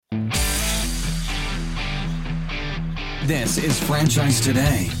This is Franchise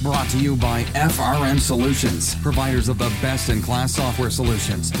Today, brought to you by FRM Solutions, providers of the best-in-class software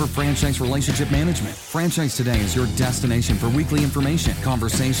solutions for franchise relationship management. Franchise Today is your destination for weekly information,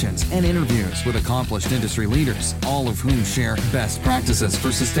 conversations, and interviews with accomplished industry leaders, all of whom share best practices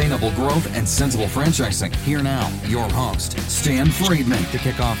for sustainable growth and sensible franchising. Here now, your host, Stan Friedman, to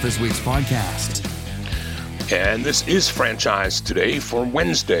kick off this week's podcast. And this is Franchise Today for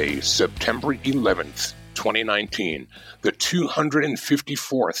Wednesday, September 11th. 2019, the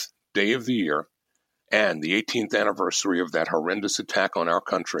 254th day of the year, and the 18th anniversary of that horrendous attack on our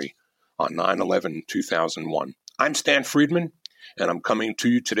country on 9/11/2001. I'm Stan Friedman, and I'm coming to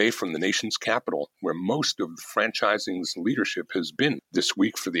you today from the nation's capital, where most of franchising's leadership has been this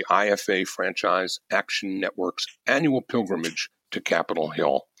week for the IFA Franchise Action Network's annual pilgrimage to Capitol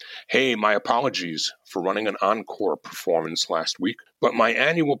Hill. Hey, my apologies for running an encore performance last week, but my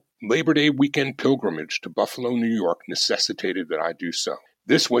annual Labor Day weekend pilgrimage to Buffalo, New York necessitated that I do so.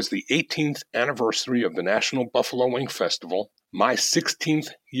 This was the 18th anniversary of the National Buffalo Wing Festival, my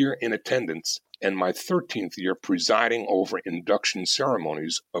 16th year in attendance, and my 13th year presiding over induction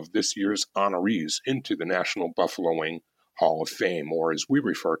ceremonies of this year's honorees into the National Buffalo Wing Hall of Fame, or as we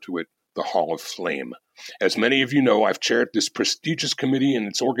refer to it, the Hall of Flame. As many of you know, I've chaired this prestigious committee and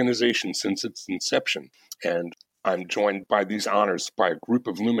its organization since its inception, and I'm joined by these honors by a group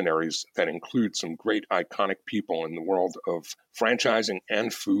of luminaries that include some great iconic people in the world of franchising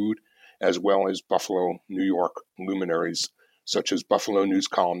and food, as well as Buffalo, New York luminaries such as Buffalo News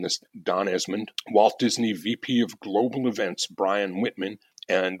columnist Don Esmond, Walt Disney VP of Global Events Brian Whitman,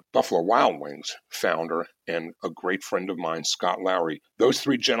 and Buffalo Wild Wings founder and a great friend of mine, Scott Lowry. Those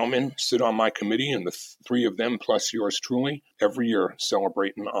three gentlemen sit on my committee, and the three of them, plus yours truly, every year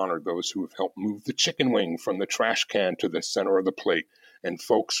celebrate and honor those who have helped move the chicken wing from the trash can to the center of the plate. And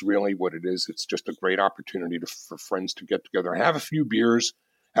folks, really what it is, it's just a great opportunity for friends to get together, have a few beers,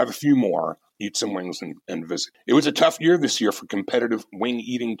 have a few more, eat some wings, and visit. It was a tough year this year for competitive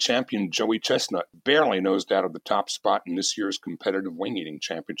wing-eating champion Joey Chestnut. Barely nosed out of the top spot in this year's competitive wing-eating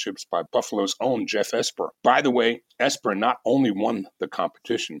championships by Buffalo's own Jeff Esper. By the way, Esper not only won the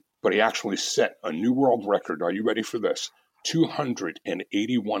competition, but he actually set a new world record. Are you ready for this?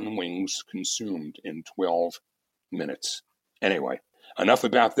 281 wings consumed in 12 minutes. Anyway, enough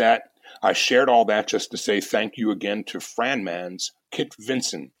about that. I shared all that just to say thank you again to Franman's Kit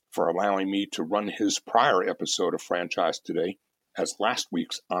Vincent for allowing me to run his prior episode of Franchise Today as last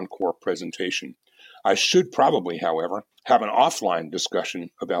week's encore presentation. I should probably, however, have an offline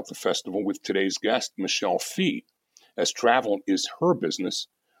discussion about the festival with today's guest, Michelle Fee, as travel is her business,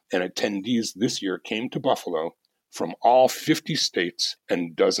 and attendees this year came to Buffalo from all 50 states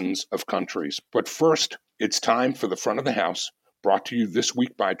and dozens of countries. But first, it's time for the front of the house, brought to you this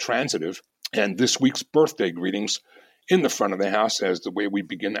week by Transitive, and this week's birthday greetings in the front of the house as the way we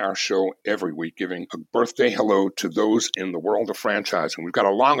begin our show every week, giving a birthday hello to those in the world of franchising. We've got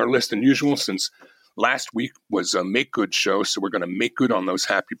a longer list than usual since last week was a Make Good show, so we're going to make good on those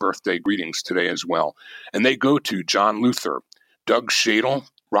happy birthday greetings today as well. And they go to John Luther, Doug Shadle,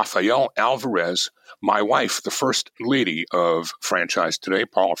 Rafael Alvarez, my wife, the First Lady of Franchise Today,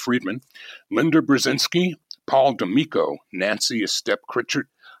 Paula Friedman, Linda Brzezinski, Paul D'Amico, Nancy Estep Critchard,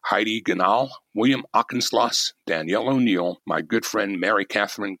 Heidi Ganal, William Auchincloss, Danielle O'Neill, my good friend Mary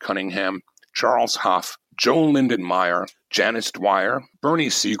Catherine Cunningham, Charles Hoff, Joe Lindenmeyer, Janice Dwyer, Bernie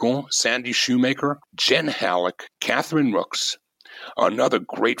Siegel, Sandy Shoemaker, Jen Halleck, Catherine Rooks, another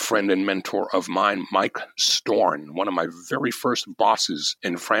great friend and mentor of mine, Mike Storn, one of my very first bosses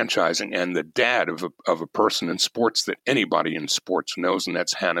in franchising and the dad of a person in sports that anybody in sports knows, and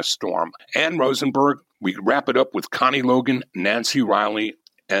that's Hannah Storm. Ann Rosenberg. We wrap it up with Connie Logan, Nancy Riley,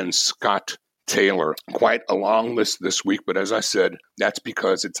 and Scott Taylor. Quite a long list this week, but as I said, that's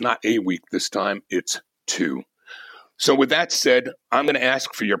because it's not a week this time, it's two. So with that said, I'm going to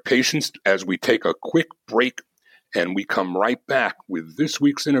ask for your patience as we take a quick break, and we come right back with this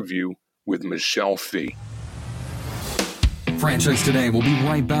week's interview with Michelle Fee. Franchise Today will be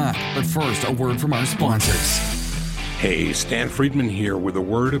right back, but first, a word from our sponsors. Hey, Stan Friedman here with a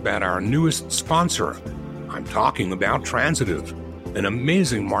word about our newest sponsor. I'm talking about Transitive, an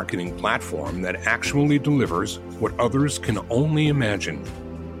amazing marketing platform that actually delivers what others can only imagine.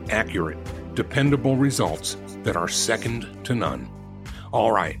 Accurate, dependable results that are second to none.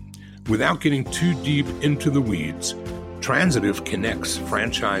 All right, without getting too deep into the weeds, Transitive connects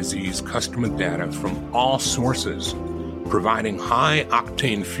franchisees' customer data from all sources, providing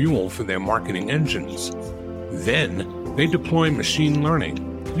high-octane fuel for their marketing engines. Then they deploy machine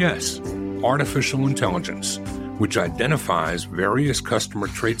learning, yes, artificial intelligence, which identifies various customer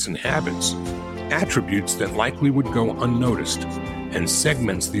traits and habits attributes that likely would go unnoticed, and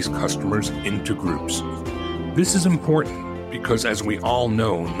segments these customers into groups. This is important because, as we all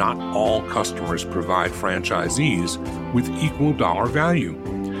know, not all customers provide franchisees with equal dollar value.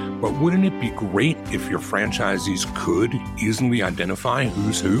 But wouldn't it be great if your franchisees could easily identify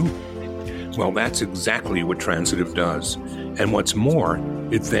who's who? Well, that's exactly what Transitive does. And what's more,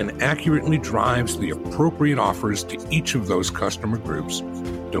 it then accurately drives the appropriate offers to each of those customer groups,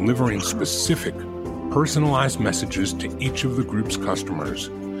 delivering specific, personalized messages to each of the group's customers.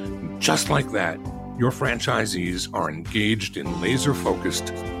 Just like that, your franchisees are engaged in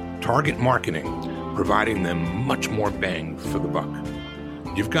laser-focused, target marketing, providing them much more bang for the buck.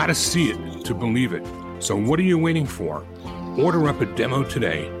 You've got to see it to believe it. So what are you waiting for? Order up a demo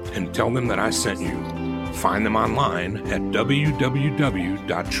today and tell them that I sent you. Find them online at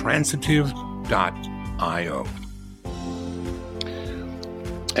www.transitive.io.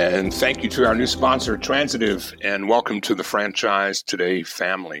 And thank you to our new sponsor, Transitive, and welcome to the Franchise Today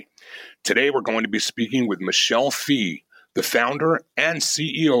family. Today we're going to be speaking with Michelle Fee, the founder and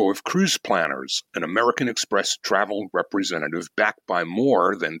CEO of Cruise Planners, an American Express travel representative backed by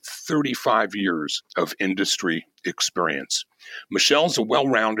more than 35 years of industry experience. Michelle's a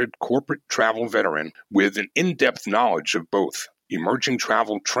well-rounded corporate travel veteran with an in-depth knowledge of both emerging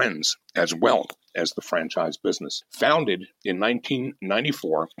travel trends as well as the franchise business. Founded in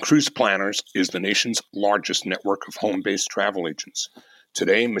 1994, Cruise Planners is the nation's largest network of home-based travel agents.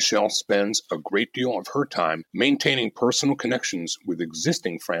 Today, Michelle spends a great deal of her time maintaining personal connections with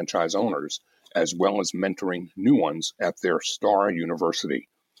existing franchise owners, as well as mentoring new ones at their Star University.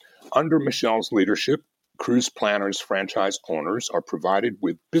 Under Michelle's leadership, Cruise Planners franchise owners are provided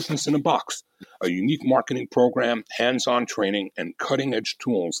with Business in a Box, a unique marketing program, hands-on training, and cutting-edge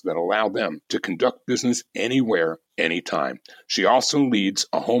tools that allow them to conduct business anywhere, anytime. She also leads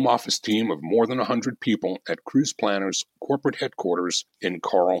a home office team of more than 100 people at Cruise Planners corporate headquarters in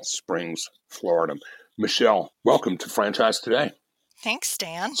Coral Springs, Florida. Michelle, welcome to Franchise Today. Thanks,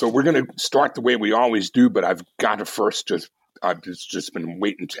 Dan. So we're going to start the way we always do, but I've got to first I've just been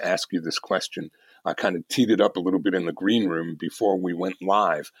waiting to ask you this question. I kind of teed it up a little bit in the green room before we went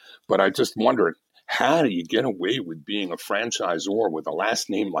live, but I just wondered, how do you get away with being a franchisor with a last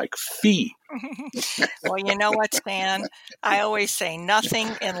name like Fee? Well, you know what, Stan? I always say nothing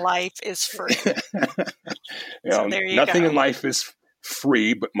in life is free. So there you nothing go. in life is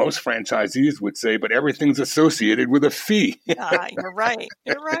free, but most franchisees would say, but everything's associated with a fee. You're right.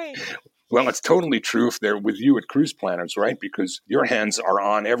 You're right. Well, it's totally true if they're with you at Cruise Planners, right? Because your hands are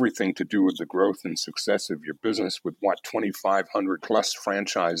on everything to do with the growth and success of your business. With 2,500 plus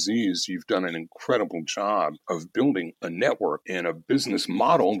franchisees, you've done an incredible job of building a network and a business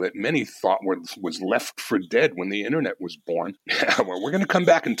model that many thought was left for dead when the internet was born. Well, we're going to come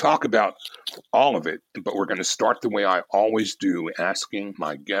back and talk about all of it, but we're going to start the way I always do, asking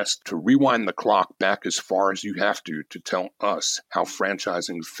my guest to rewind the clock back as far as you have to tell us how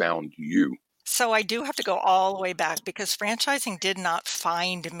franchising found you. So I do have to go all the way back because franchising did not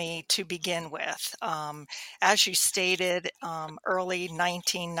find me to begin with. As you stated, early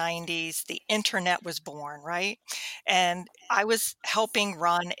 1990s, the internet was born, right? And I was helping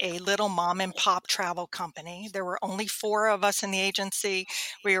run a little mom and pop travel company. There were only 4 of us in the agency.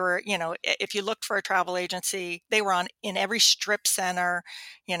 We were, if you looked for a travel agency, they were in every strip center,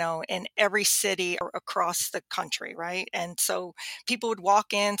 in every city across the country, right? And so people would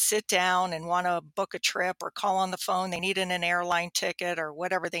walk in, sit down, and want to book a trip or call on the phone. They needed an airline ticket or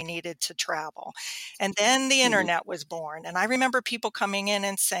whatever they needed to travel. And then the internet was born. And I remember people coming in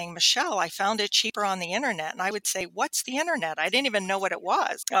and saying, Michelle, I found it cheaper on the internet. And I would say, what's the internet? I didn't even know what it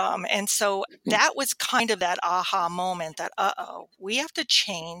was. And so that was kind of that aha moment that, we have to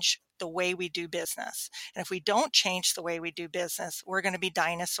change the way we do business. And if we don't change the way we do business, we're going to be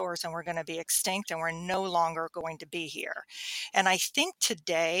dinosaurs and we're going to be extinct and we're no longer going to be here. And I think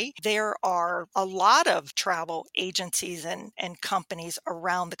today there are a lot of travel agencies and companies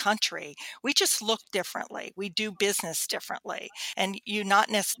around the country. We just look differently. We do business differently. And you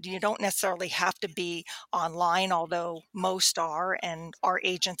don't necessarily have to be online, although most are, and our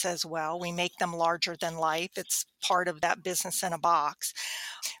agents as well. We make them larger than life. It's part of that Business in a Box.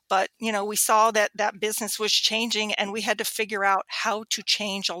 But, we saw that business was changing and we had to figure out how to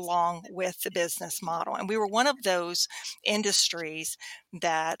change along with the business model. And we were one of those industries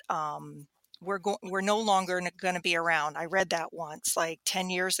that we're no longer going to be around. I read that once, like 10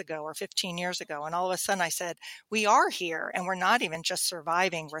 years ago or 15 years ago. And all of a sudden I said, we are here, and we're not even just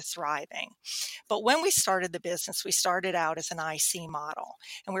surviving, we're thriving. But when we started the business, we started out as an IC model,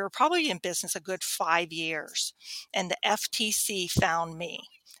 and we were probably in business a good 5 years. And the FTC found me.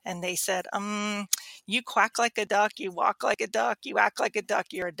 And they said, you quack like a duck, you walk like a duck, you act like a duck,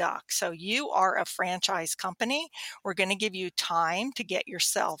 you're a duck. So you are a franchise company. We're going to give you time to get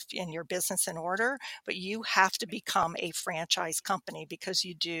yourself and your business in order, but you have to become a franchise company because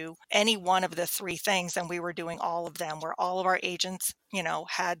you do any one of the three things. And we were doing all of them, where all of our agents,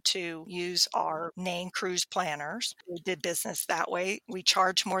 had to use our name cruise planners. We did business that way. We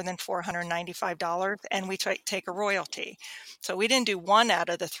charge more than $495, and we take a royalty. So we didn't do one out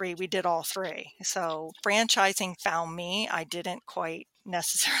of the three. We did all three. So franchising found me. I didn't quite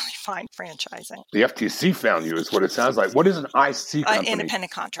necessarily find franchising. The FTC found you is what it sounds like. What is an IC company?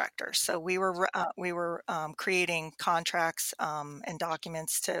 Independent contractors. So we were creating contracts and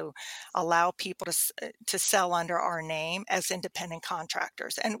documents to allow people to sell under our name as independent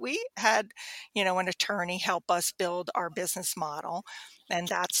contractors. And we had, an attorney help us build our business model. And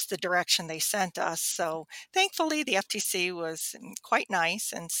that's the direction they sent us. So thankfully, the FTC was quite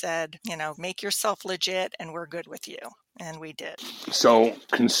nice and said, make yourself legit and we're good with you. And we did. So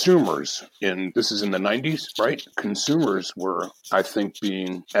consumers, this is in the 90s, right? Consumers were, I think,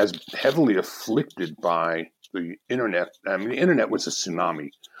 being as heavily afflicted by the internet. I mean, the internet was a tsunami.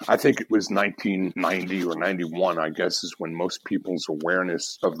 I think it was 1990 or 91, I guess, is when most people's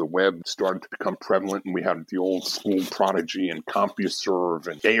awareness of the web started to become prevalent. And we had the old school Prodigy and CompuServe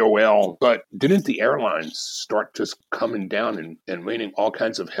and AOL. But didn't the airlines start just coming down and raining all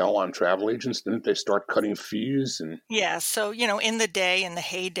kinds of hell on travel agents? Didn't they start cutting fees? Yeah. So, in the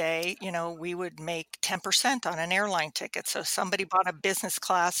heyday, we would make 10% on an airline ticket. So somebody bought a business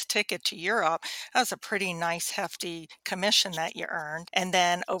class ticket to Europe. That was a pretty nice, hefty commission that you earned. And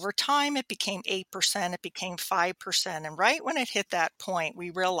then over time, it became 8%, it became 5%. And right when it hit that point, we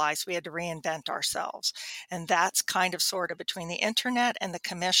realized we had to reinvent ourselves. And that's kind of sort of between the internet and the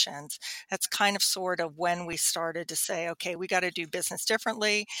commissions. That's kind of sort of when we started to say, okay, we got to do business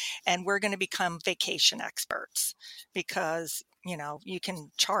differently, and we're going to become vacation experts because you can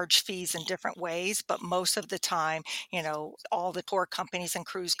charge fees in different ways, but most of the time, all the tour companies and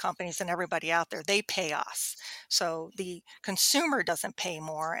cruise companies and everybody out there, they pay us. So the consumer doesn't pay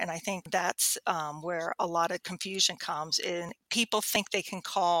more. And I think that's where a lot of confusion comes in. People think they can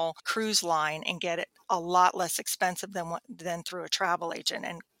call cruise line and get it a lot less expensive than through a travel agent.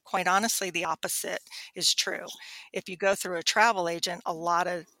 And quite honestly, the opposite is true. If you go through a travel agent, a lot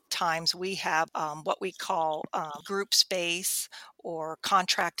of times we have what we call group space or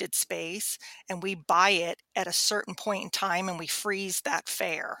contracted space, and we buy it at a certain point in time and we freeze that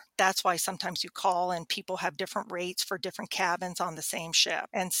fare. That's why sometimes you call and people have different rates for different cabins on the same ship.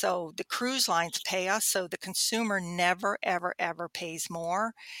 And so the cruise lines pay us, so the consumer never, ever, ever pays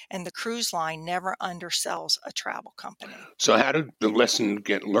more, and the cruise line never undersells a travel company. So how did the lesson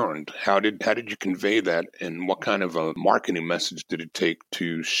get learned? How did you convey that, and what kind of a marketing message did it take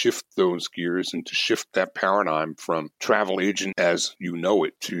to shift those gears and to shift that paradigm from travel agent as you know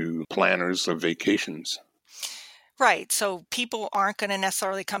it to planners of vacations? Right. So people aren't going to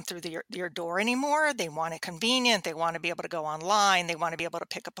necessarily come through your door anymore. They want it convenient. They want to be able to go online. They want to be able to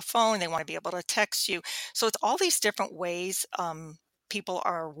pick up a phone. They want to be able to text you. So it's all these different ways people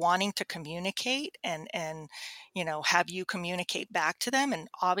are wanting to communicate and have you communicate back to them. And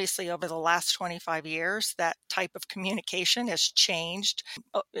obviously over the last 25 years, that type of communication has changed.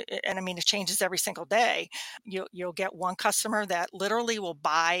 And I mean, it changes every single day. You'll get one customer that literally will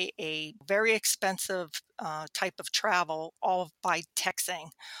buy a very expensive type of travel all by texting.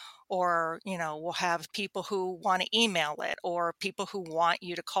 Or, we'll have people who want to email it, or people who want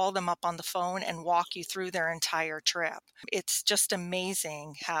you to call them up on the phone and walk you through their entire trip. It's just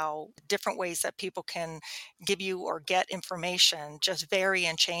amazing how different ways that people can give you or get information just vary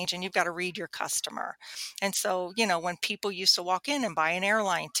and change, and you've got to read your customer. And so, when people used to walk in and buy an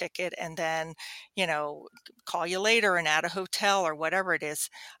airline ticket and then, call you later and add a hotel or whatever it is,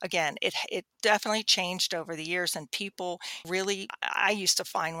 again, it definitely changed over the years. And people really, I used to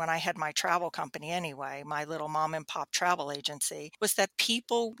find when I had my travel company anyway, my little mom and pop travel agency, was that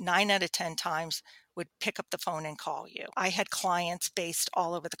people 9 out of 10 times would pick up the phone and call you. I had clients based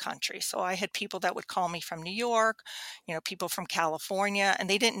all over the country. So I had people that would call me from New York, people from California, and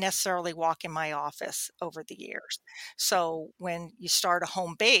they didn't necessarily walk in my office over the years. So when you start a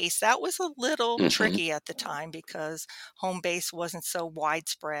home base, that was a little tricky at the time because home base wasn't so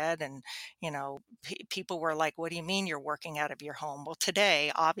widespread. And, people were like, what do you mean you're working out of your home? Well,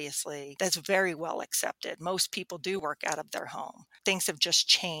 today, obviously, that's very well accepted. Most people do work out of their home. Things have just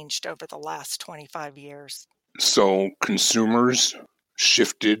changed over the last 25 years. So consumers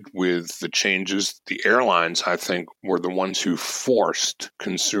shifted with the changes. The airlines, I think, were the ones who forced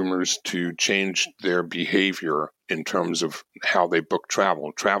consumers to change their behavior in terms of how they book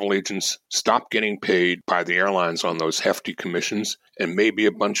travel. Travel agents stopped getting paid by the airlines on those hefty commissions, and maybe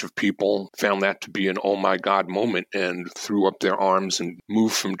a bunch of people found that to be an oh my God moment and threw up their arms and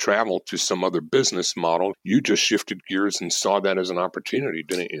moved from travel to some other business model. You just shifted gears and saw that as an opportunity,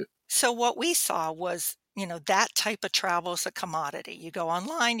 didn't you? So what we saw was that type of travel is a commodity. You go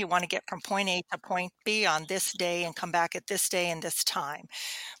online, you want to get from point A to point B on this day and come back at this day and this time.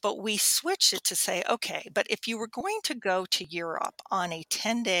 But we switched it to say, okay, but if you were going to go to Europe on a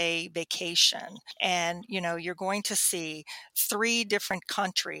 10-day vacation and, you're going to see 3 different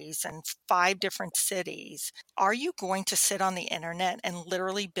countries and 5 different cities, are you going to sit on the internet and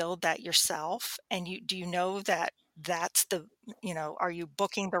literally build that yourself? And do you know that that's are you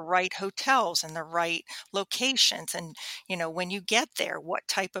booking the right hotels and the right locations? And, when you get there, what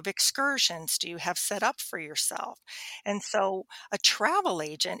type of excursions do you have set up for yourself? And so a travel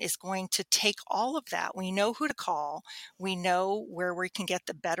agent is going to take all of that. We know who to call. We know where we can get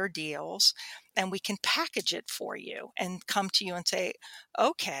the better deals, and we can package it for you and come to you and say,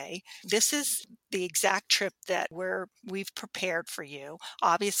 okay, this is the exact trip that we've prepared for you.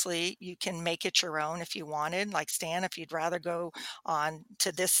 Obviously, you can make it your own if you wanted. Like Stan, if you'd rather go on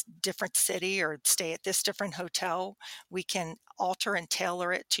to this different city or stay at this different hotel, we can alter and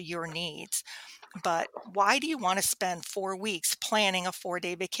tailor it to your needs. But why do you want to spend 4 weeks planning a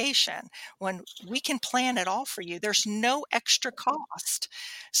 4-day vacation when we can plan it all for you? There's no extra cost.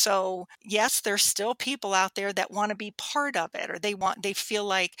 So yes, there's still people out there that want to be part of it, or they feel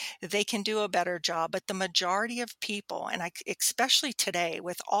like they can do a better job. But the majority of people, and especially today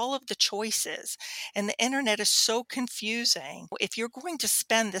with all of the choices, and the internet is so confusing. If you're going to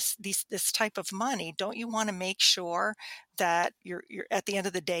spend this type of money, don't you want to make sure that you're at the end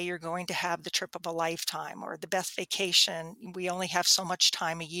of the day, you're going to have the trip of a lifetime or the best vacation? We only have so much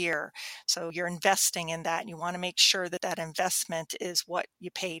time a year. So you're investing in that, and you want to make sure that that investment is what you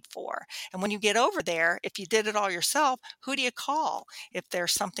paid for. And when you get over there, if you did it all yourself, who do you call if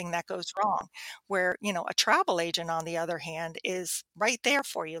there's something that goes wrong? Where, a travel agent, on the other hand, is right there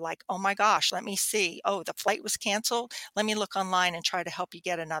for you. Like, oh my gosh, let me see. Oh, the flight was canceled. Let me look online and try to help you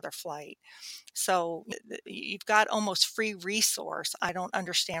get another flight. So you've got almost free resource. I don't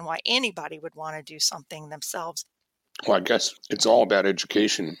understand why anybody would want to do something themselves. Well, I guess it's all about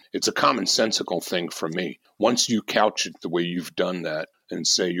education. It's a commonsensical thing for me. Once you couch it the way you've done that and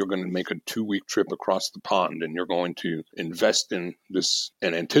say you're going to make a 2-week trip across the pond and you're going to invest in this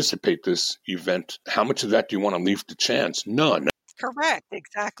and anticipate this event, how much of that do you want to leave to chance? None. Correct,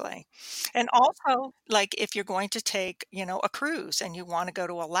 exactly. And also, like if you're going to take, a cruise and you want to go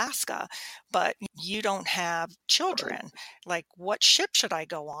to Alaska, but you don't have children, like what ship should I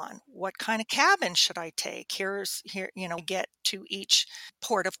go on? What kind of cabin should I take? Get to each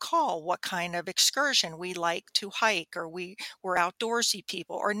port of call, what kind of excursion we like to hike, or we're outdoorsy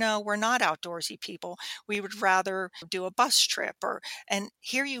people, or no, we're not outdoorsy people. We would rather do a bus trip, and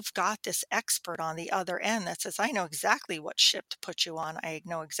here you've got this expert on the other end that says, I know exactly what ship to put you on. I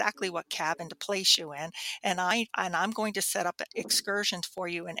know exactly what cabin to place you in. And I'm going to set up excursions for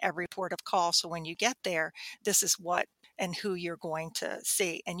you in every port of call. So when you get there, this is what and who you're going to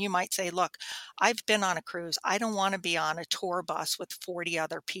see. And you might say, look, I've been on a cruise. I don't want to be on a tour bus with 40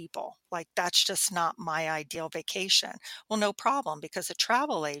 other people. Like, that's just not my ideal vacation. Well, no problem, because a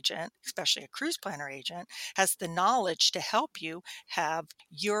travel agent, especially a cruise planner agent, has the knowledge to help you have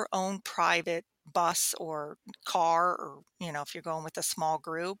your own private bus or car, or if you're going with a small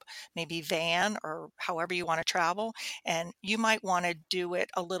group, maybe van, or however you want to travel. And you might want to do it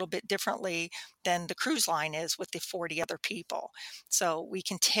a little bit differently than the cruise line is with the 40 other people. So we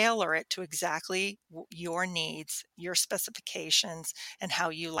can tailor it to exactly your needs, your specifications, and how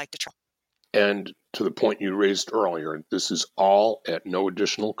you like to travel. And to the point you raised earlier, this is all at no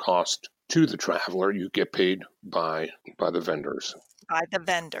additional cost to the traveler. You get paid by the vendors. By the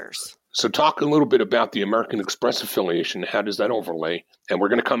vendors. So talk a little bit about the American Express affiliation. How does that overlay? And we're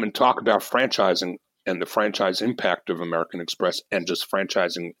going to come and talk about franchising and the franchise impact of American Express and just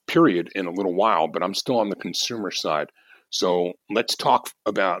franchising, period, in a little while, but I'm still on the consumer side. So let's talk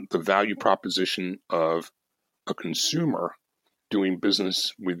about the value proposition of a consumer doing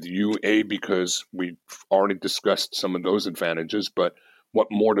business with you, because we've already discussed some of those advantages, but what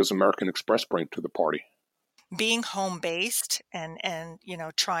more does American Express bring to the party? Being home based and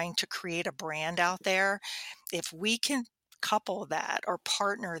trying to create a brand out there, if we can couple that or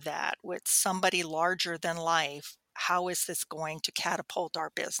partner that with somebody larger than life, how is this going to catapult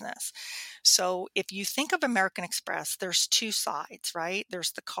our business? So if you think of American Express, there's two sides, right?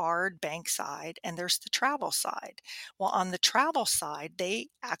 There's the card bank side and there's the travel side. Well, on the travel side, they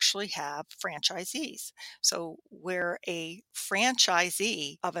actually have franchisees. So we're a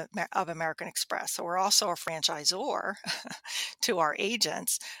franchisee of American Express. So we're also a franchisor to our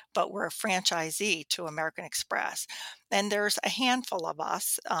agents, but we're a franchisee to American Express. And there's a handful of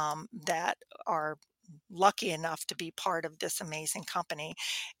us that are lucky enough to be part of this amazing company.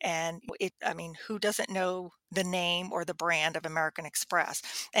 And who doesn't know the name or the brand of American Express?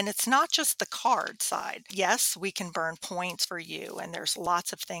 And it's not just the card side. Yes, we can burn points for you, and there's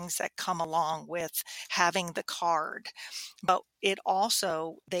lots of things that come along with having the card. But it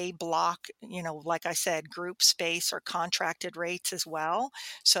also, they block, like I said, group space or contracted rates as well.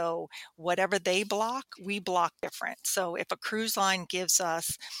 So whatever they block, we block different. So if a cruise line gives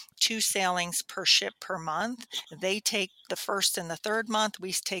us 2 sailings per ship per month, they take the first and the third month,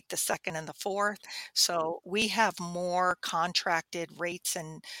 we take the second and the fourth. So we have more contracted rates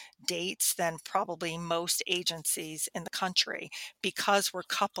and dates than probably most agencies in the country because we're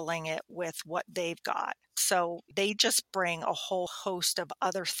coupling it with what they've got. So they just bring a whole host of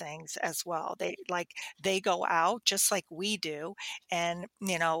other things as well. They go out just like we do, and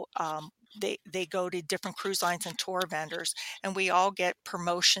they go to different cruise lines and tour vendors, and we all get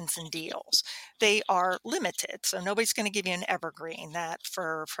promotions and deals. They are limited, so nobody's going to give you an evergreen that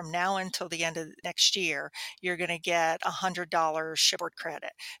from now until the end of next year, you're going to get $100 shipboard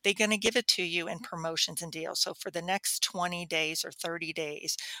credit. They're going to give it to you in promotions and deals. So for the next 20 days or 30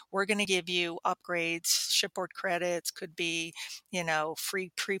 days, we're going to give you upgrades, shipboard credits, could be,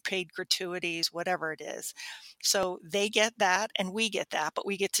 free prepaid gratuities, whatever it is. So they get that and we get that, but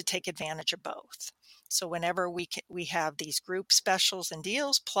we get to take advantage of both. So whenever we have these group specials and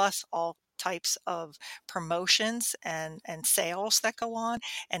deals, plus all types of promotions and sales that go on,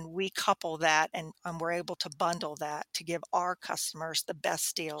 and we couple that and we're able to bundle that to give our customers the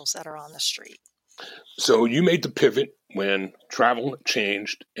best deals that are on the street. So you made the pivot when travel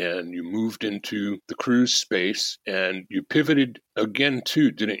changed and you moved into the cruise space, and you pivoted again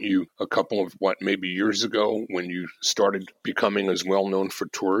too, didn't you? A couple of maybe years ago when you started becoming as well known for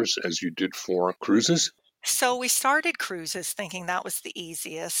tours as you did for cruises? So we started cruises thinking that was the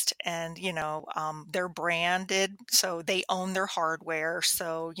easiest, and they're branded, so they own their hardware.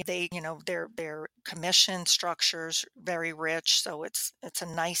 So they, their commission structures very rich. So it's a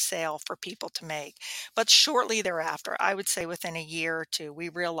nice sale for people to make. But shortly thereafter, I would say within a year or two, we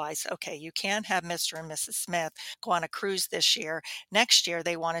realized, okay, you can't have Mr. and Mrs. Smith go on a cruise this year. Next year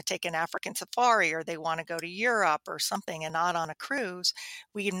they want to take an African safari or they want to go to Europe or something and not on a cruise.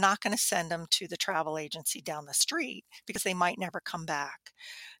 We're not going to send them to the travel agency down the street because they might never come back.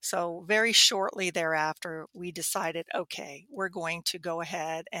 So very shortly thereafter, we decided, okay, we're going to go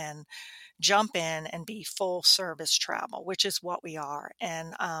ahead and jump in and be full service travel, which is what we are.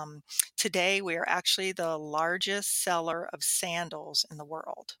 And today we are actually the largest seller of sandals in the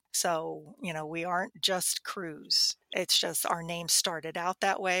world. So, we aren't just cruise. It's just our name started out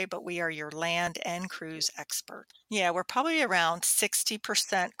that way, but we are your land and cruise expert. Yeah, we're probably around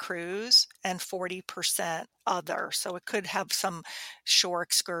 60% cruise and 40% other. So it could have some shore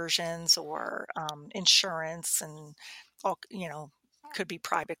excursions or insurance and all, could be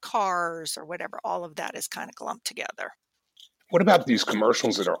private cars or whatever. All of that is kind of lumped together. What about these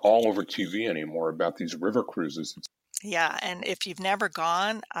commercials that are all over TV anymore about these river cruises? Yeah, and if you've never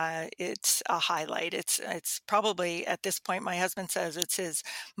gone, it's a highlight. It's probably at this point, my husband says it's his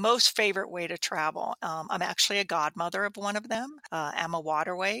most favorite way to travel. I'm actually a godmother of one of them, Emma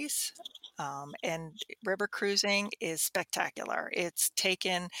Waterways. And river cruising is spectacular. It's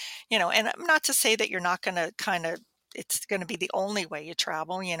taken, and not to say that you're not going to kind of it's going to be the only way you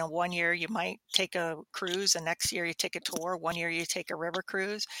travel. One year you might take a cruise, and next year you take a tour. One year you take a river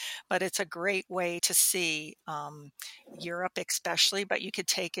cruise, but it's a great way to see Europe, especially. But you could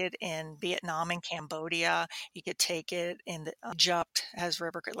take it in Vietnam and Cambodia. You could take it in Egypt has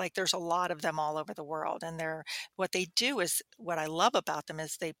river. Like there's a lot of them all over the world, and what they do is what I love about them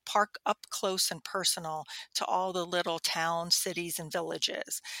is they park up close and personal to all the little towns, cities, and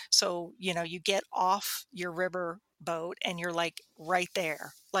villages. So, you get off your river boat and you're like right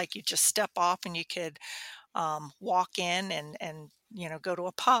there. Like you just step off and you could walk in and go to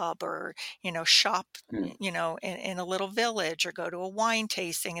a pub or, shop, Hmm. in a little village or go to a wine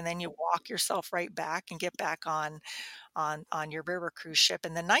tasting. And then you walk yourself right back and get back on your river cruise ship.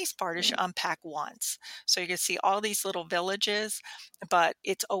 And the nice part is you unpack once. So you can see all these little villages, but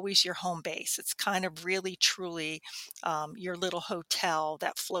it's always your home base. It's kind of really, truly your little hotel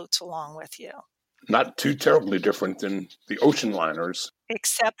that floats along with you. Not too terribly different than the ocean liners.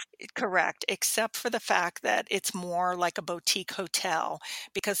 Except for the fact that it's more like a boutique hotel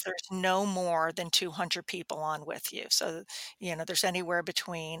because there's no more than 200 people on with you. So, there's anywhere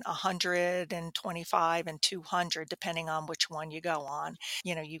between 125 and 200, depending on which one you go on.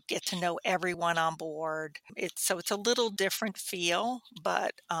 You get to know everyone on board. It's a little different feel,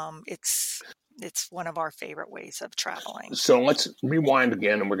 but it's one of our favorite ways of traveling. So let's rewind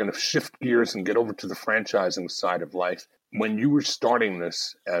again, and we're going to shift gears and get over to the franchising side of life. When you were starting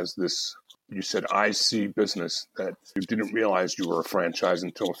this as this, you said IC business, that you didn't realize you were a franchise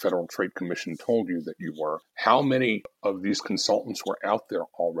until a Federal Trade Commission told you that you were. How many of these consultants were out there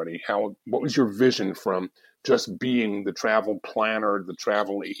already? What was your vision from just being the travel planner, the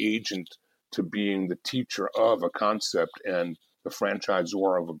travel agent, to being the teacher of a concept and the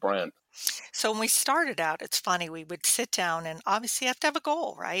franchisor of a brand? So when we started out, it's funny, we would sit down and obviously you have to have a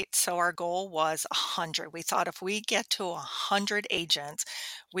goal, right? So our goal was 100. We thought if we get to 100 agents,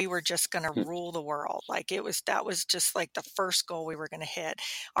 we were just going to rule the world. That was just like the first goal we were going to hit.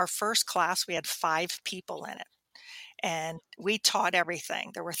 Our first class, we had 5 people in it. And we taught everything.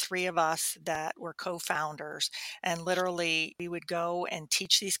 There were 3 of us that were co-founders, and literally we would go and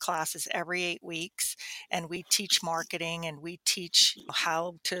teach these classes every 8 weeks, and we teach marketing and we teach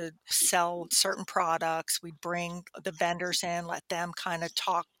how to sell certain products. We'd bring the vendors in, let them kind of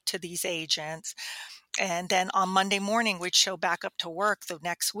talk to these agents. And then on Monday morning, we'd show back up to work the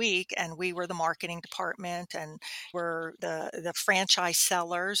next week, and we were the marketing department and were the franchise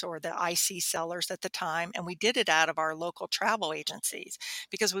sellers or the IC sellers at the time. And we did it out of our local travel agencies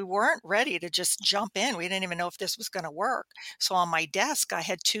because we weren't ready to just jump in. We didn't even know if this was going to work. So on my desk, I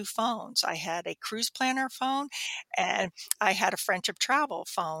had 2 phones. I had a cruise planner phone and I had a friendship travel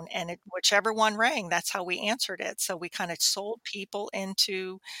phone, and whichever one rang, that's how we answered it. So we kind of sold people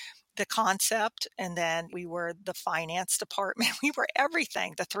into the concept, and then we were the finance department. We were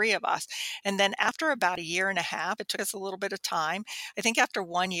everything, the 3 of us. And then after about a year and a half, it took us a little bit of time. I think after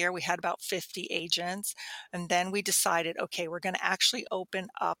 1 year, we had about 50 agents. And then we decided, okay, we're going to actually open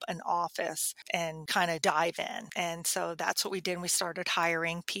up an office and kind of dive in. And so that's what we did. We started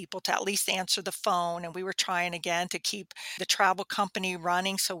hiring people to at least answer the phone. And we were trying again to keep the travel company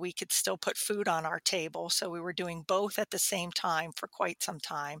running so we could still put food on our table. So we were doing both at the same time for quite some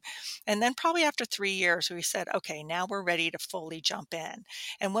time. And then probably after 3 years, we said, okay, now we're ready to fully jump in.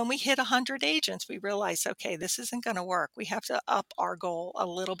 And when we hit 100 agents, we realized, okay, this isn't going to work. We have to up our goal a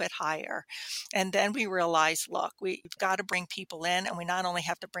little bit higher. And then we realized, look, we've got to bring people in, and we not only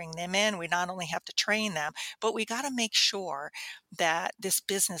have to bring them in, we not only have to train them, but we got to make sure that this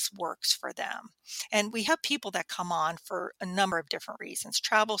business works for them. And we have people that come on for a number of different reasons.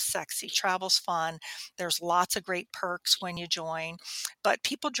 Travel's sexy, travel's fun. There's lots of great perks when you join, but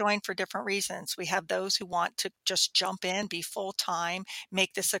people join for different reasons. We have those who want to just jump in, be full time,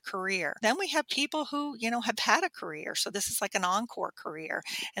 make this a career. Then we have people who, have had a career. So this is like an encore career.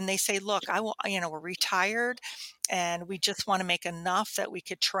 And they say, look, we're retired and we just want to make enough that we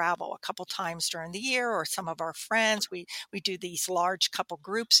could travel a couple times during the year, or some of our friends. We do these large couple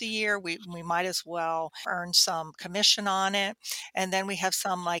groups a year. We might as well earn some commission on it. And then we have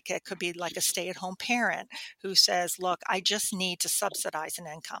some, like it could be like a stay-at-home parent who says, look, I just need to subsidize an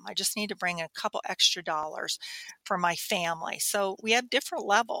income. I just need to bring in a couple extra dollars for my family. So we have different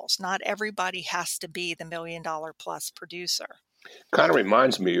levels. Not everybody has to be the $1 million plus producer. Kind of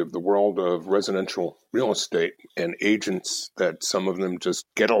reminds me of the world of residential real estate and agents that some of them just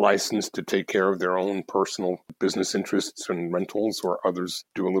get a license to take care of their own personal business interests and rentals, or others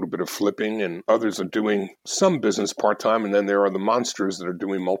do a little bit of flipping, and others are doing some business part-time. And then there are the monsters that are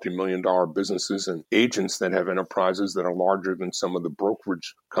doing multi-million-dollar businesses and agents that have enterprises that are larger than some of the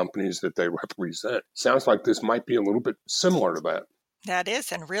brokerage companies that they represent. Sounds like this might be a little bit similar to that. That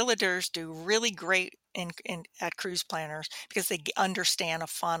is, and realtors do really great at cruise planners because they understand a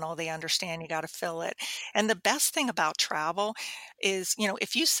funnel. They understand you got to fill it. And the best thing about travel is,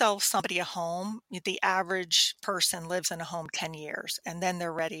 if you sell somebody a home, the average person lives in a home 10 years, and then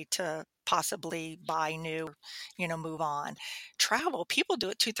they're ready to possibly buy new, move on. Travel, people do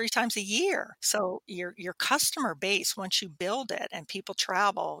it 2-3 times a year. So your customer base, once you build it and people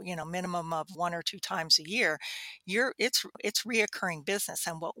travel, minimum of 1 or 2 times a year, it's reoccurring business.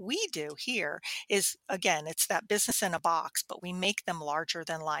 And what we do here is, again, it's that business in a box, but we make them larger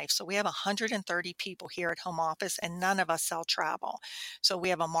than life. So we have 130 people here at home office, and none of us sell travel. So we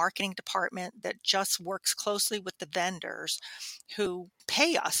have a marketing department that just works closely with the vendors who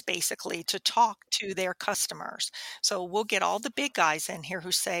pay us basically to talk to their customers. So we'll get all the big guys in here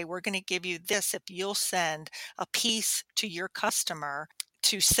who say, we're going to give you this if you'll send a piece to your customer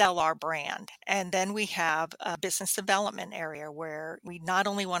to sell our brand. And then we have a business development area where we not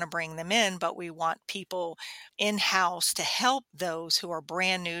only want to bring them in, but we want people in-house to help those who are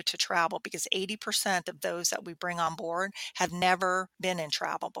brand new to travel, because 80% of those that we bring on board have never been in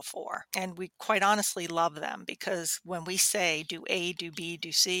travel before. And we quite honestly love them, because when we say do A, do B,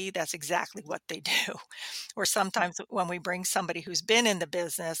 do C, that's exactly what they do. Or sometimes when we bring somebody who's been in the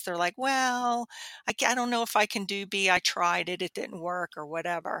business, they're like, well, I don't know if I can do B. I tried it. It didn't work, or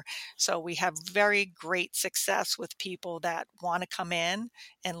whatever. So we have very great success with people that want to come in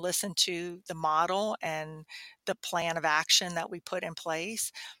and listen to the model and the plan of action that we put in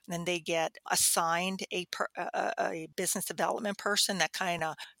place. And then they get assigned a business development person that kind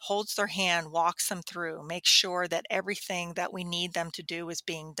of holds their hand, walks them through, makes sure that everything that we need them to do is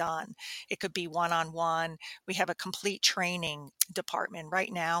being done. It could be one-on-one. We have a complete training department.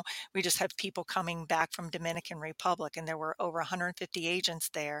 Right now, we just have people coming back from Dominican Republic, and there were over 150 agents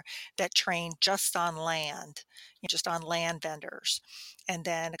there that trained just on land vendors. And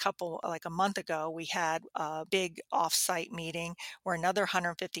then a month ago, we had a big off-site meeting where another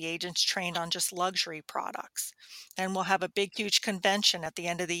 150 agents trained on just luxury products. Then we'll have a big, huge convention at the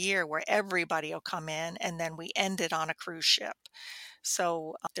end of the year where everybody will come in, and then we end it on a cruise ship.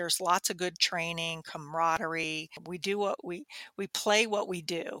 So there's lots of good training, camaraderie. We play what we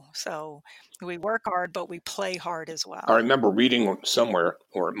do. So we work hard, but we play hard as well. I remember reading somewhere,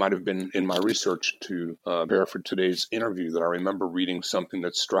 or it might have been in my research to prepare for today's interview, that I remember reading something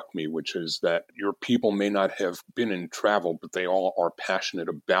that struck me, which is that your people may not have been in travel, but they all are passionate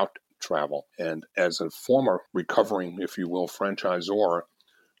about travel. And as a former recovering, if you will, franchisor,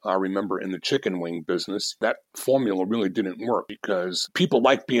 I remember in the chicken wing business, that formula really didn't work, because people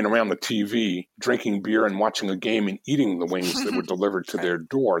like being around the TV, drinking beer and watching a game and eating the wings that were delivered to their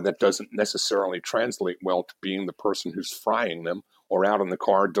door. That doesn't necessarily translate well to being the person who's frying them or out in the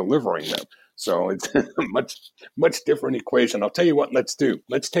car delivering them. So it's a much different equation. I'll tell you what, let's do.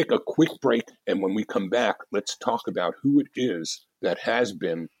 Let's take a quick break, and when we come back, let's talk about who it is that has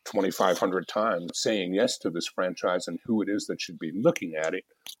been 2,500 times saying yes to this franchise and who it is that should be looking at it.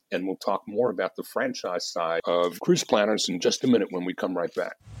 And we'll talk more about the franchise side of cruise planners in just a minute when we come right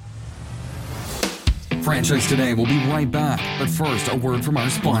back. Franchise Today will be right back, but first, a word from our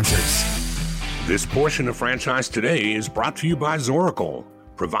sponsors. This portion of Franchise Today is brought to you by Zoracle,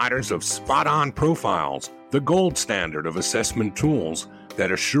 providers of spot-on profiles, the gold standard of assessment tools that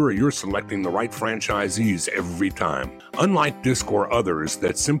assure you're selecting the right franchisees every time. Unlike DISC or others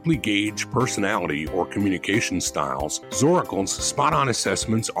that simply gauge personality or communication styles, Zoracle's spot-on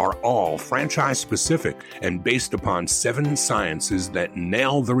assessments are all franchise-specific and based upon 7 sciences that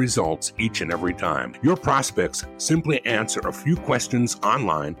nail the results each and every time. Your prospects simply answer a few questions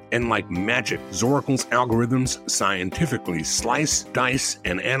online, and like magic, Zoracle's algorithms scientifically slice, dice,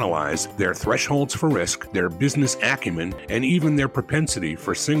 and analyze their thresholds for risk, their business acumen, and even their propensity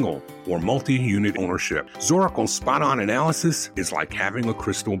for single or multi-unit ownership. Zoracle's spot-on analysis is like having a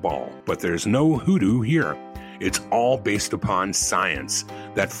crystal ball, but there's no hoodoo here. It's all based upon science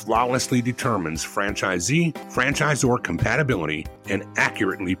that flawlessly determines franchisor compatibility and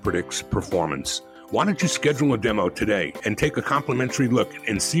accurately predicts performance. Why don't you schedule a demo today and take a complimentary look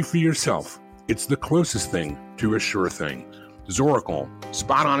and see for yourself? It's the closest thing to a sure thing. Zoracle,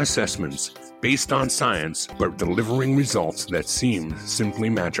 spot-on assessments based on science, but delivering results that seem simply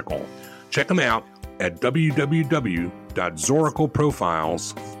magical. Check them out at www.zoracle.com.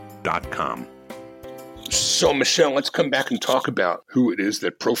 www.zoracleprofiles.com. So, Michelle, let's come back and talk about who it is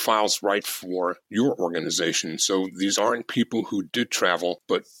that profiles right for your organization. So these aren't people who did travel,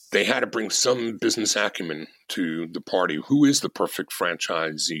 but they had to bring some business acumen to the party. Who is the perfect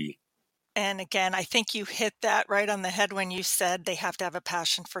franchisee? And again, I think you hit that right on the head when you said they have to have a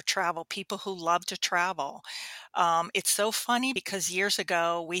passion for travel, people who love to travel. It's so funny because years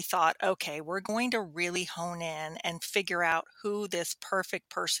ago we thought, okay, we're going to really hone in and figure out who this perfect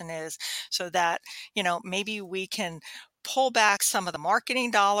person is so that, maybe we can pull back some of the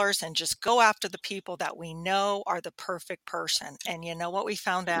marketing dollars and just go after the people that we know are the perfect person. And you know what we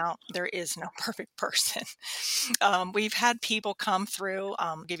found out? There is no perfect person. We've had people come through.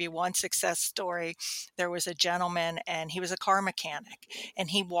 Give you one success story. There was a gentleman and he was a car mechanic, and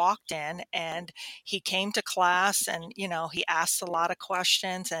he walked in and he came to class, and he asked a lot of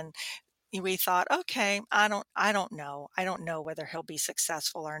questions, and we thought, okay, I don't know whether he'll be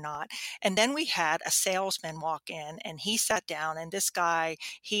successful or not. And then we had a salesman walk in, and he sat down, and this guy,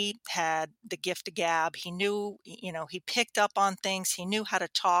 he had the gift of gab. He knew, he picked up on things. He knew how to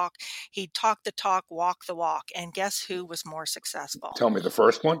talk. He talked the talk, walk the walk. And guess who was more successful? Tell me the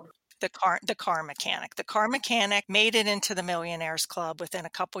first one. The car mechanic. The car mechanic made it into the Millionaires Club within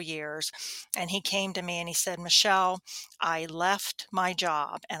a couple years. And he came to me and he said, Michelle, I left my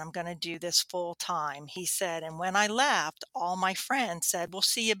job and I'm going to do this full time. He said, and when I left, all my friends said, we'll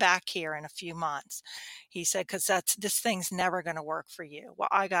see you back here in a few months. He said, because this thing's never going to work for you. Well,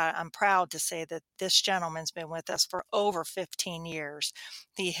 I'm proud to say that this gentleman's been with us for over 15 years.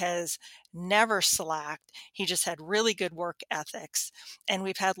 He has never slacked. He just had really good work ethics. And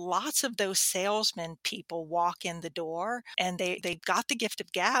we've had lots of those salesmen people walk in the door, and they've got the gift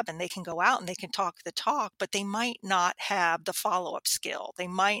of gab, and they can go out and they can talk the talk, but they might not have the follow-up skill. They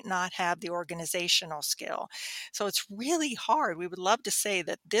might not have the organizational skill. So it's really hard. We would love to say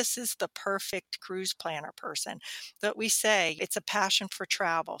that this is the perfect cruise planner person, that we say it's a passion for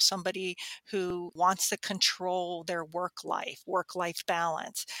travel, somebody who wants to control their work-life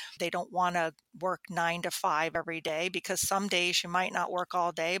balance. They don't want to work 9 to 5 every day, because some days you might not work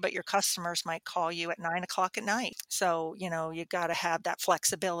all day, but your customers might call you at 9 o'clock at night. So, you got to have that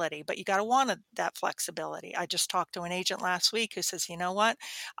flexibility, but you got to want that flexibility. I just talked to an agent last week who says, you know what?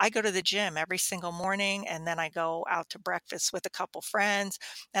 I go to the gym every single morning, and then I go out to breakfast with a couple friends,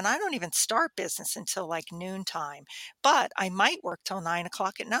 and I don't even start business until like noontime, but I might work till 9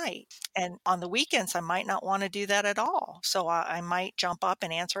 o'clock at night. And on the weekends, I might not want to do that at all. So I might jump up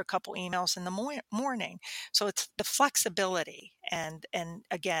and answer a couple emails in the morning. So it's the flexibility, and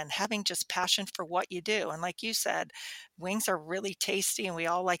again, having just passion for what you do. And like you said, wings are really tasty and we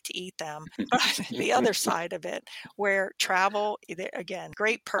all like to eat them. But the other side of it, where travel, again,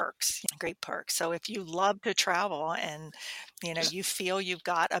 great perks. So if you love to travel and you feel you've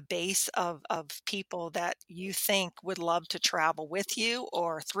got a base of people that you think would love to travel with you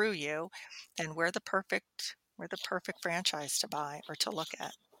or through you, then we're the perfect franchise to buy or to look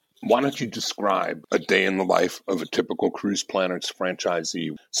at. Why don't you describe a day in the life of a typical Cruise Planner's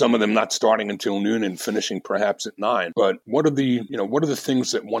franchisee? Some of them not starting until noon and finishing perhaps at 9. But what are the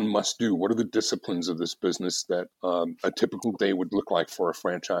things that one must do? What are the disciplines of this business that a typical day would look like for a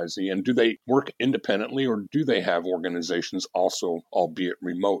franchisee? And do they work independently, or do they have organizations also, albeit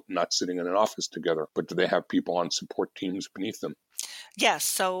remote, not sitting in an office together, but do they have people on support teams beneath them? Yes.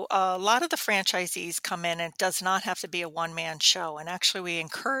 So a lot of the franchisees come in, and it does not have to be a one-man show. And actually, we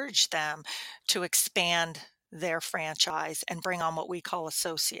encourage them to expand their franchise and bring on what we call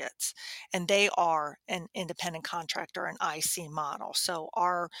associates. And they are an independent contractor, an IC model. So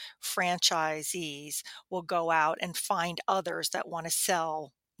our franchisees will go out and find others that want to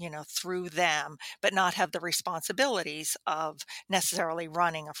sell, through them, but not have the responsibilities of necessarily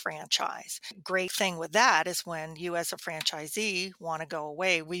running a franchise. Great thing with that is when you as a franchisee want to go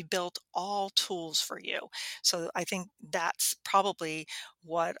away, we built all tools for you. So I think that's probably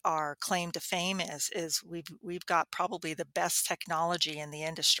what our claim to fame is we've got probably the best technology in the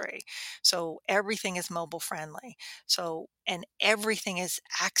industry. So everything is mobile friendly. So and everything is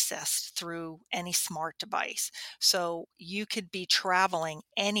accessed through any smart device. So you could be traveling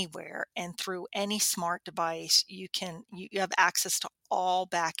anywhere, and through any smart device, you have access to all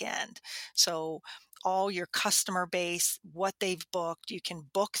back end. So all your customer base, what they've booked. You can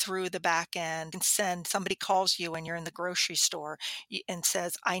book through the back end and send somebody calls you when you're in the grocery store and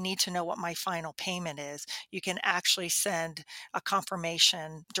says, I need to know what my final payment is. You can actually send a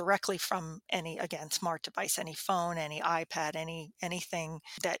confirmation directly from any, again, smart device, any phone, any iPad, anything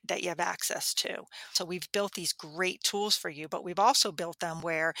that you have access to. So we've built these great tools for you, but we've also built them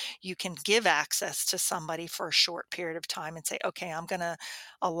where you can give access to somebody for a short period of time and say, okay, I'm going to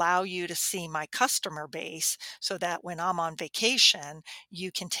allow you to see my customer base so that when I'm on vacation,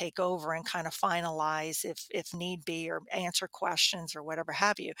 you can take over and kind of finalize if need be, or answer questions or whatever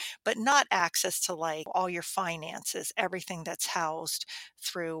have you, but not access to like all your finances, everything that's housed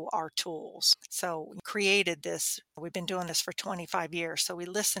through our tools. So we created this. We've been doing this for 25 years. So we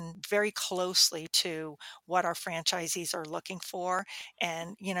listen very closely to what our franchisees are looking for.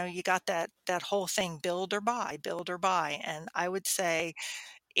 And, you got that whole thing, build or buy, build or buy. And I would say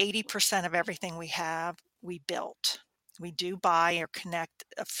 80% of everything we have, we built. We do buy or connect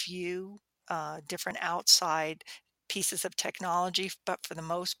a few different outside pieces of technology, but for the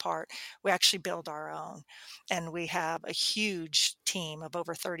most part, we actually build our own. And we have a huge team of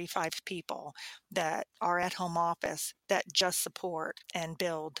over 35 people that are at home office that just support and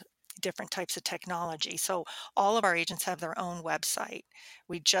build different types of technology. So all of our agents have their own website.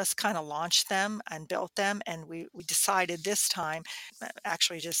 We just kind of launched them and built them, and we decided this time,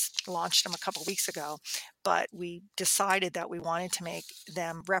 actually just launched them a couple weeks ago, but we decided that we wanted to make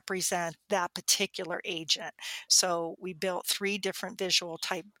them represent that particular agent. So we built 3 different visual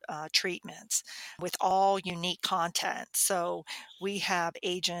type treatments with all unique content. So we have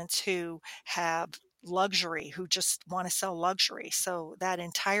agents who have luxury, who just want to sell luxury. So that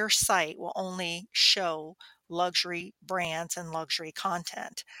entire site will only show luxury brands and luxury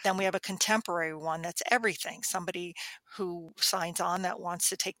content. Then we have a contemporary one that's everything. Somebody who signs on that wants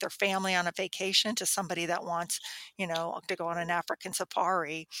to take their family on a vacation, to somebody that wants, to go on an African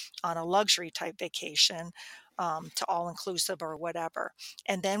safari on a luxury type vacation, to all inclusive or whatever.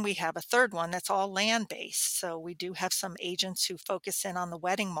 And then we have a third one that's all land based. So we do have some agents who focus in on the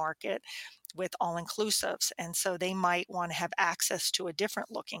wedding market with all inclusives. And so they might want to have access to a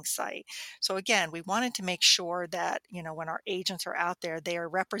different looking site. So again, we wanted to make sure that, when our agents are out there, they are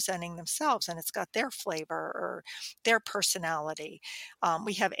representing themselves and it's got their flavor or their personality.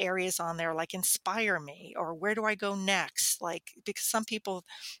 We have areas on there like inspire me, or where do I go next? Like, because some people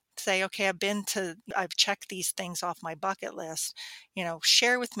say, okay, I've checked these things off my bucket list,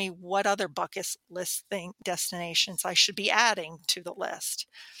 share with me what other bucket list destinations I should be adding to the list.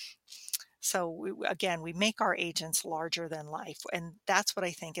 So we make our agents larger than life. And that's what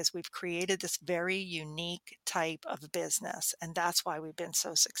I think is we've created this very unique type of business. And that's why we've been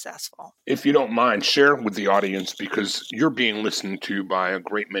so successful. If you don't mind, share with the audience, because you're being listened to by a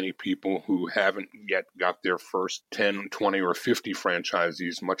great many people who haven't yet got their first 10, 20, or 50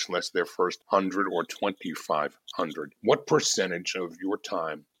 franchisees, much less their first 100 or 2,500. What percentage of your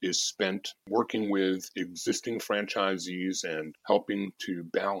time is spent working with existing franchisees and helping to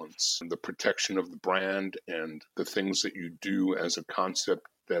balance the protection of the brand and the things that you do as a concept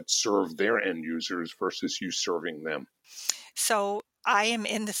that serve their end users versus you serving them? So I am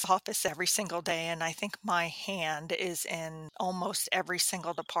in this office every single day, and I think my hand is in almost every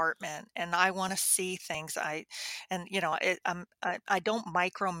single department. And I want to see things. I don't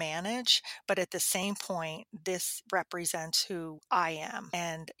micromanage, but at the same point, this represents who I am.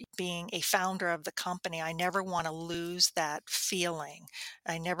 And being a founder of the company, I never want to lose that feeling.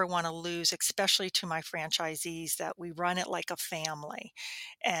 I never want to lose, especially to my franchisees, that we run it like a family.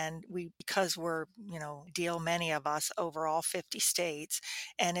 And because we're, deal many of us over all 50 states,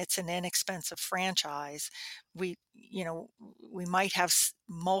 and it's an inexpensive franchise, we might have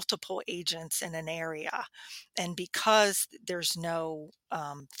multiple agents in an area. And because there's no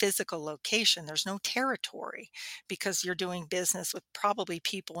physical location, there's no territory, because you're doing business with probably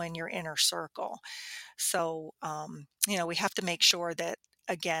people in your inner circle. So, we have to make sure that,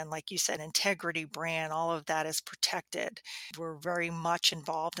 again, like you said, integrity, brand, all of that is protected. We're very much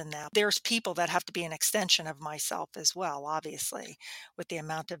involved in that. There's people that have to be an extension of myself as well, obviously, with the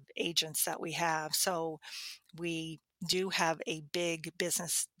amount of agents that we have. So we do have a big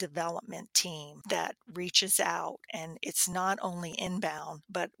business development team that reaches out, and it's not only inbound,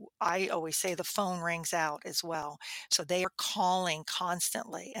 but I always say the phone rings out as well. So they are calling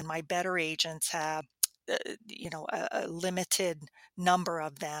constantly, and my better agents have a limited number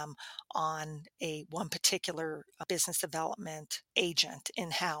of them on a one particular business development agent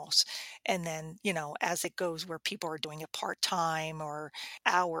in house. And then, as it goes where people are doing it part time or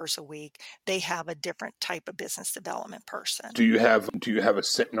hours a week, they have a different type of business development person. Do you have a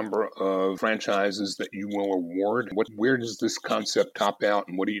set number of franchises that you will award? Where does this concept top out,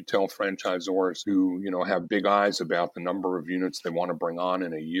 and what do you tell franchisors who have big eyes about the number of units they want to bring on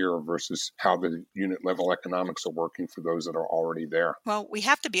in a year versus how the unit level economics are working for those that are already there? Well, we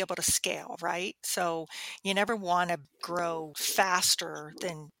have to be able to scale, right? So you never want to grow faster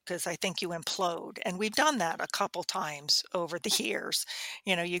than, because I think you implode. And we've done that a couple times over the years.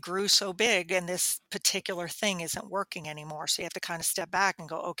 You grew so big and this particular thing isn't working anymore. So you have to kind of step back and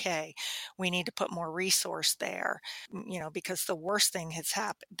go, okay, we need to put more resource there. Because the worst thing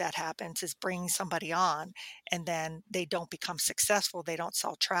that happens is bringing somebody on and then they don't become successful. They don't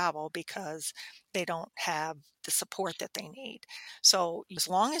sell travel because they don't have the support that they need. So as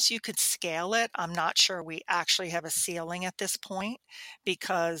long as you could scale it, I'm not sure we actually have a ceiling at this point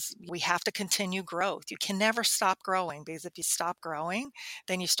because we have to continue growth. You can never stop growing, because if you stop growing,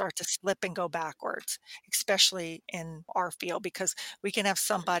 then you start to slip and go backwards, especially in our field, because we can have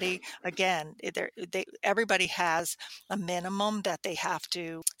somebody, again, everybody has a minimum that they have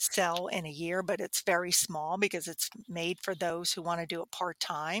to sell in a year, but it's very small because it's made for those who want to do it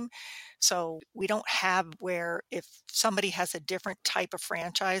part-time. So we don't have where if somebody has a different type of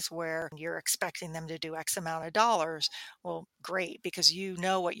franchise where you're expecting them to do X amount of dollars, well, great, because you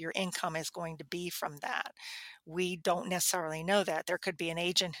know what your income is going to be from that. We don't necessarily know that. There could be an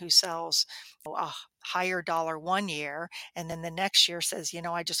agent who sells a higher dollar one year and then the next year says,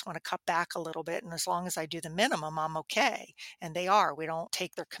 I just want to cut back a little bit. And as long as I do the minimum, I'm okay. And they are. We don't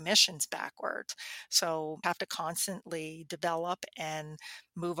take their commissions backwards. So we have to constantly develop and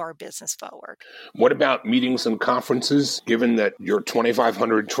move our business forward. What about meetings and conferences? Given that your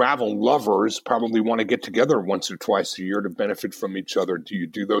 2,500 travel lovers probably want to get together once or twice a year to benefit from each other, do you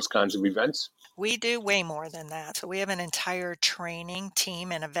do those kinds of events? We do way more than that. So we have an entire training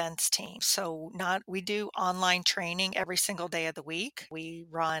team and events team. So we do online training every single day of the week. We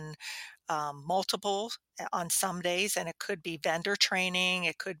run multiple on some days, and it could be vendor training.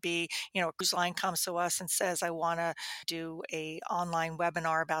 It could be, a cruise line comes to us and says, I want to do a online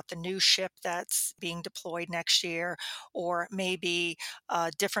webinar about the new ship that's being deployed next year, or maybe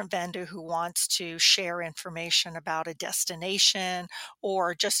a different vendor who wants to share information about a destination,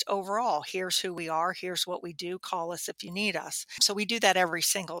 or just overall, here's who we are, here's what we do, call us if you need us. So we do that every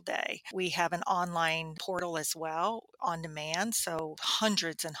single day. We have an online portal as well on demand. So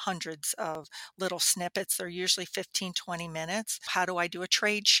hundreds and hundreds of little snippets. They're usually 15, 20 minutes. How do I do a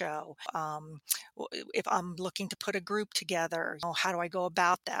trade show? If I'm looking to put a group together, how do I go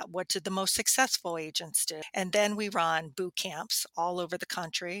about that? What did the most successful agents do? And then we run boot camps all over the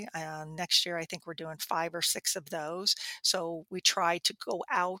country. Next year, I think we're doing 5 or 6 of those. So we try to go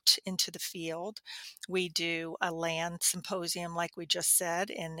out into the field. We do a land symposium, like we just said,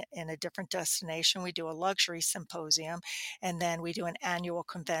 in a different destination. We do a luxury symposium, and then we do an annual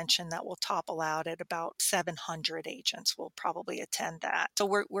convention that will topple out at about 700 agents will probably attend that. So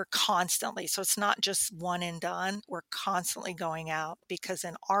we're constantly, so it's not just one and done. We're constantly going out, because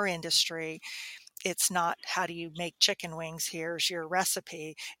in our industry, it's not how do you make chicken wings, here's your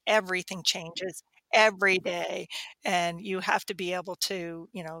recipe. Everything changes every day, and you have to be able to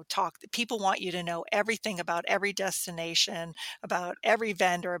talk. People want you to know everything about every destination, about every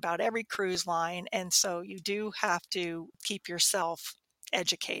vendor, about every cruise line, and so you do have to keep yourself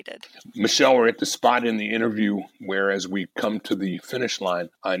educated. Michelle, we're at the spot in the interview where, as we come to the finish line,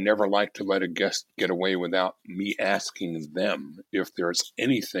 I never like to let a guest get away without me asking them if there's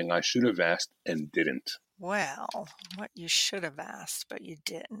anything I should have asked and didn't. Well, what you should have asked, but you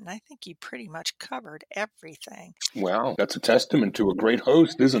didn't. I think you pretty much covered everything. Well, that's a testament to a great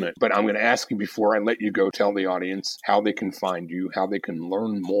host, isn't it? But I'm going to ask you, before I let you go, tell the audience how they can find you, how they can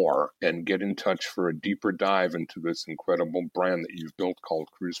learn more, and get in touch for a deeper dive into this incredible brand that you've built called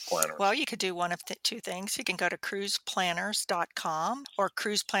Cruise Planners. Well, you could do one of two things. You can go to cruiseplanners.com or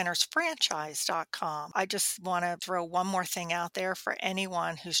cruiseplannersfranchise.com. I just want to throw one more thing out there for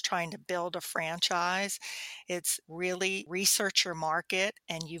anyone who's trying to build a franchise. It's really research your market,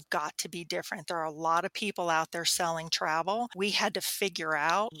 and you've got to be different. There are a lot of people out there selling travel. We had to figure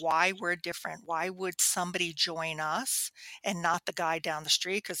out why we're different. Why would somebody join us and not the guy down the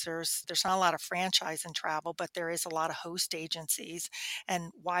street? Because there's not a lot of franchise in travel, but there is a lot of host agencies.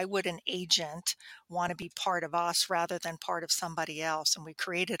 And why would an agent want to be part of us rather than part of somebody else? And we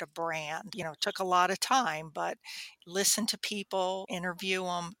created a brand. It took a lot of time, but listen to people, interview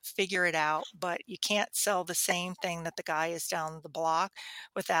them, figure it out. But you can't sell the same thing that the guy is down the block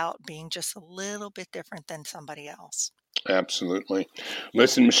without being just a little bit different than somebody else. Absolutely.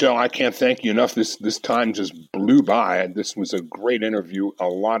 Listen, Michelle, I can't thank you enough. This time just blew by. This was a great interview, a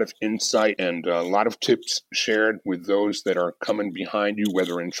lot of insight and a lot of tips shared with those that are coming behind you,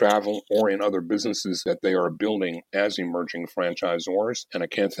 whether in travel or in other businesses that they are building as emerging franchisors. And I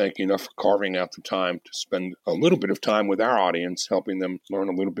can't thank you enough for carving out the time to spend a little bit of time with our audience, helping them learn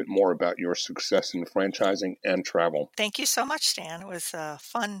a little bit more about your success in franchising and travel. Thank you so much, Stan. It was a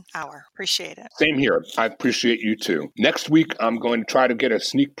fun hour. Appreciate it. Same here. I appreciate you too. Next week, I'm going to try to get a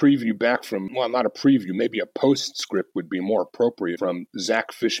sneak preview back from, well, not a preview, maybe a postscript would be more appropriate, from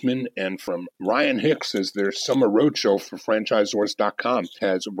Zach Fishman and from Ryan Hicks, as their summer roadshow for franchisors.com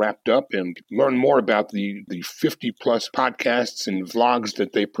has wrapped up, and learn more about the 50-plus podcasts and vlogs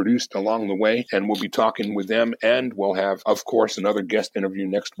that they produced along the way. And we'll be talking with them, and we'll have, of course, another guest interview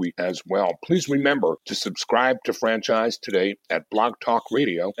next week as well. Please remember to subscribe to Franchise Today at Blog Talk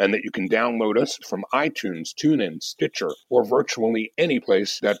Radio, and that you can download us from iTunes, TuneIn, Stitcher, or virtually any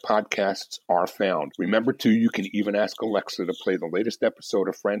place that podcasts are found. Remember, too, you can even ask Alexa to play the latest episode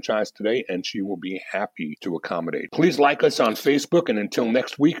of Franchise Today, and she will be happy to accommodate. Please like us on Facebook, and until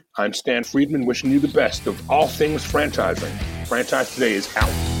next week, I'm Stan Friedman, wishing you the best of all things franchising. Franchise Today is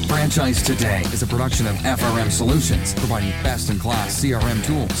out. Franchise Today is a production of FRM Solutions, providing best-in-class CRM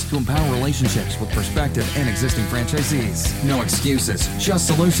tools to empower relationships with prospective and existing franchisees. No excuses, just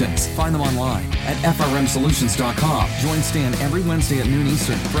solutions. Find them online at frmsolutions.com. Join Stan every Wednesday at noon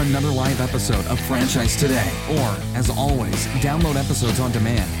Eastern for another live episode of Franchise Today. Or, as always, download episodes on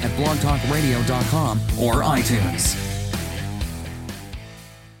demand at blogtalkradio.com or iTunes.